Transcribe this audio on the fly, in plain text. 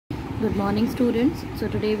Good morning, students. So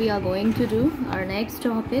today we are going to do our next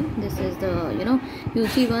topic. This is the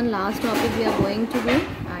UT1 last topic we are going to do,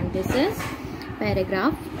 and this is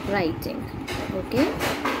paragraph writing. Okay.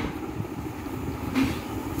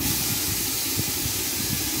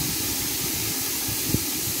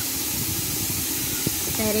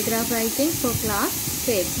 Paragraph writing for class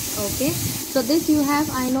 5th. Okay, so this you have,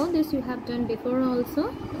 I know this you have done before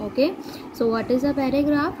also. Okay, so what is a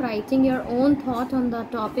paragraph? Writing your own thought on the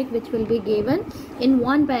topic which will be given in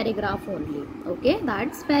one paragraph only. Okay,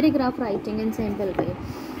 that's paragraph writing in simple way.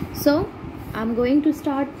 So I'm going to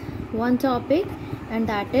start one topic, and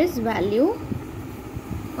that is value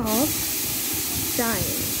of time.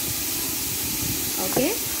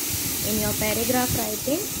 Okay, in your paragraph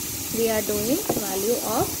writing we are doing value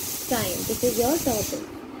of time. This is your topic.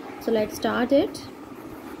 So let's start it.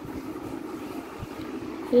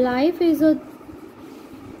 Life is a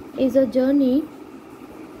journey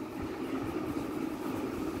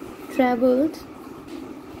traveled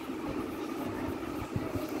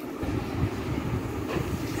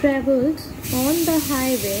on the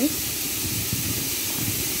highway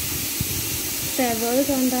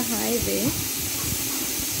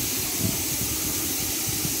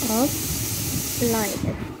of life.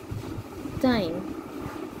 Time.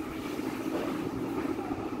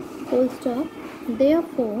 Full stop.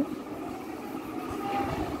 Therefore,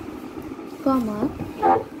 comma,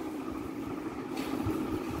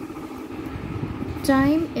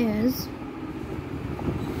 time is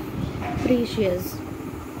precious.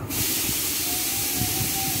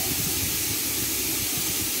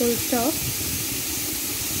 Full stop.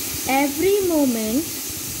 Every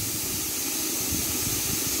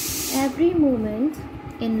moment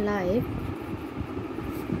in life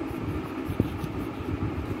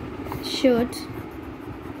should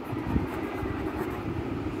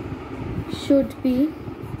be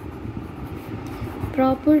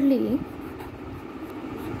properly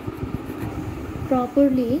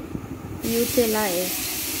utilized.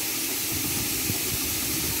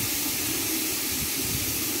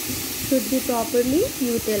 Should be properly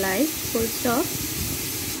utilized. Full stop.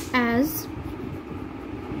 As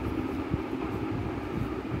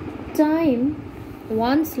time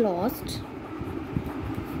once lost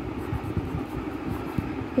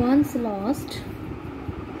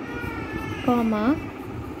comma,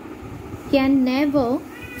 can never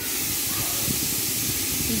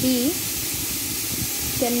be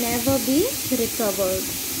recovered.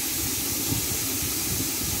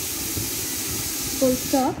 Full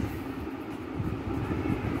stop.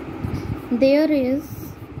 There is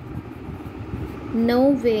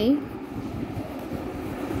no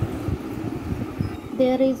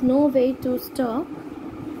way to stop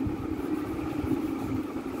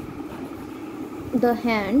the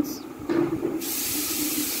hands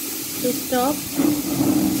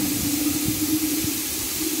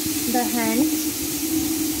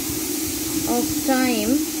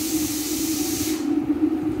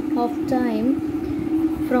of time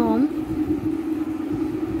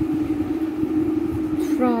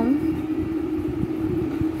from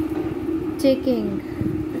taking.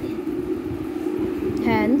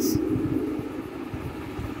 Hands,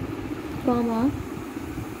 comma,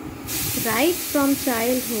 right from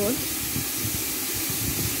childhood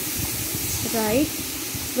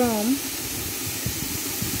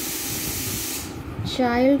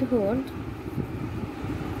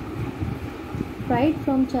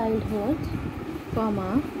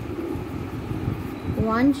comma,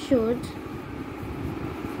 one should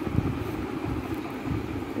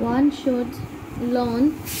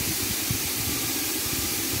learn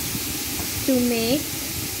to make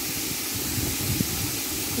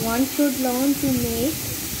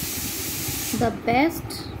the best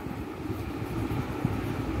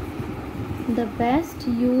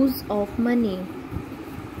use of money.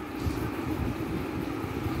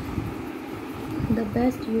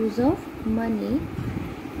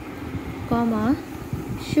 Comma,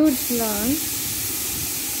 should learn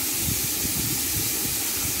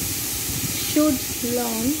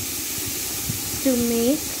to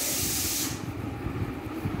make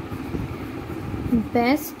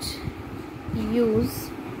best use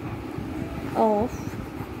of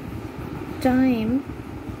time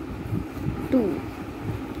too.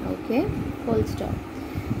 Okay, full stop.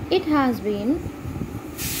 It has been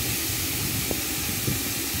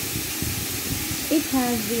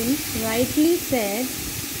rightly said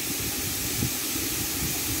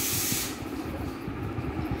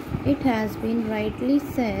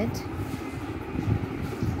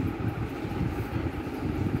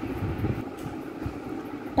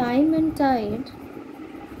time and tide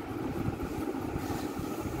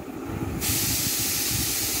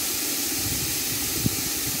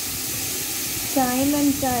time and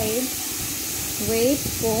tide wait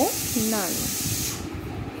for none.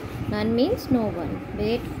 None means no one.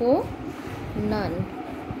 Wait for none.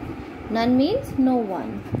 None means no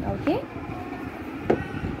one. Okay.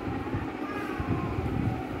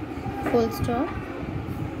 Full stop.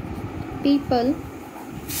 People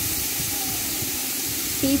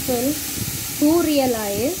who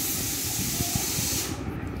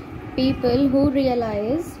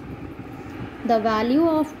realize the value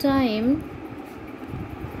of time,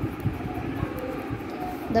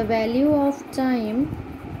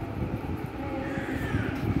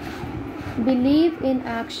 believe in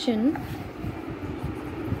action,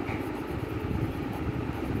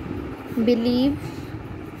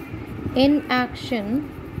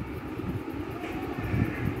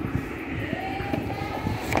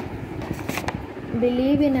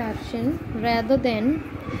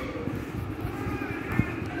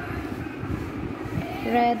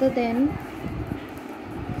 rather than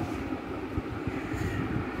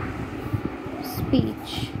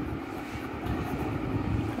speech.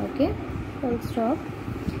 Okay, full stop.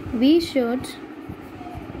 We should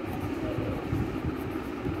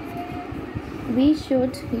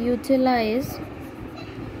utilize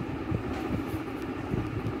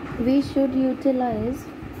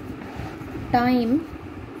time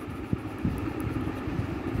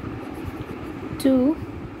to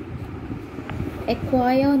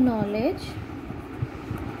acquire knowledge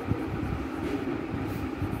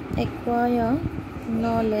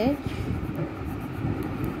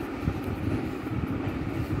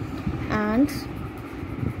and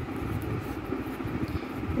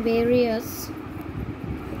various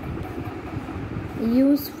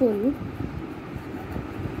useful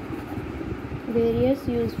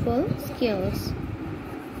skills.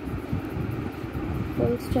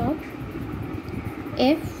 Full stop.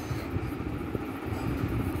 If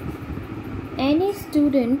any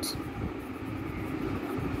student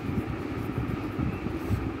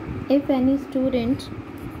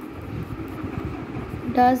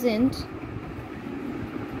doesn't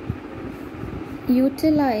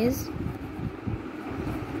utilize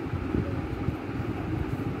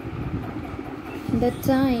the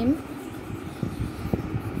time,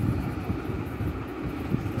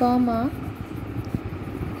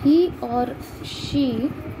 he or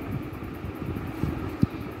she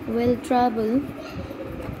will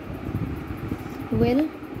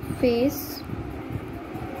face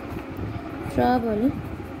trouble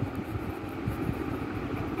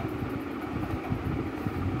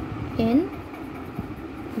in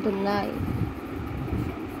the life.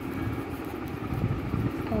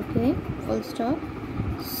 Okay, full stop.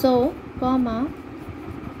 So,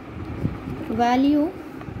 value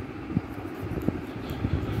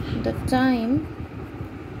the time,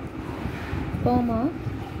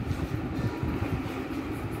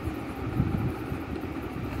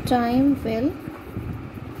 time will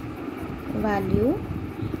value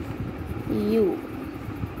you.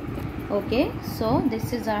 Okay, so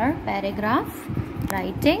this is our paragraph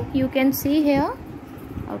writing. You can see here.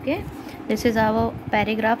 Okay, this is our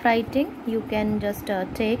paragraph writing. You can just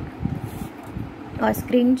take a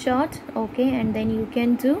screenshot. Okay, and then you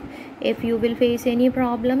can do. If you will face any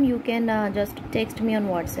problem, you can just text me on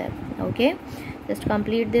WhatsApp. Okay, just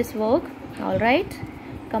complete this work. All right,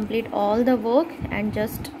 complete all the work and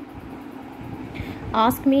just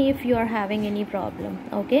ask me if you are having any problem.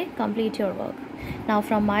 Okay, complete your work. Now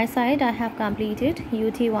from my side, I have completed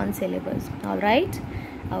UT1 syllabus. All right.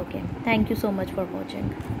 Okay, thank you so much for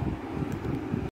watching.